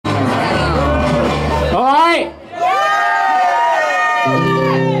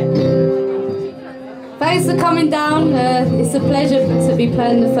thanks for coming down. It's a pleasure to be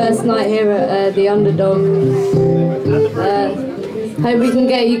playing the first night here at the Underdog. Hope we can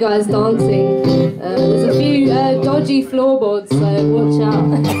get you guys dancing. There's a few dodgy floorboards, so watch out.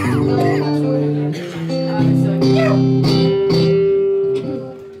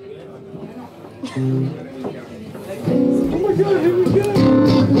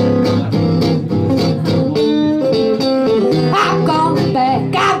 I've gone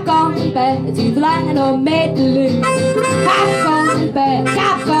back to the land of Medellin. I've gone back,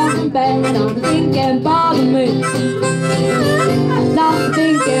 and nothing can bother me.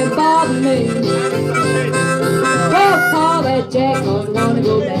 Nothing can bother me. Well, call that Jack, 'cause I wanna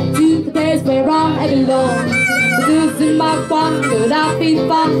go back to the place where I belong. This is my one, but I'll be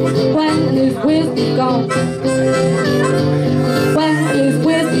fine when this whiskey's gone. When this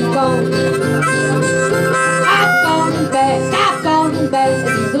whiskey's gone. I've gone back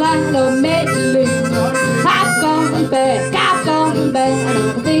to the land of Medellin. I've gone back, and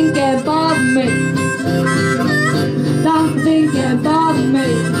nothing can bother me. Nothing can bother me.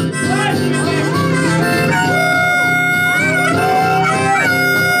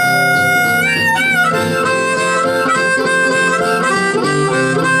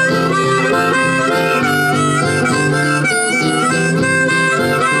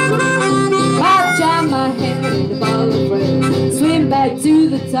 I'll try my hand in the bottle of bread, swim back to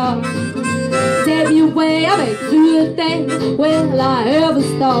the top. Tell me where I make through the day. Will I ever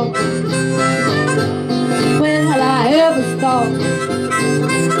stop? Will I ever stop?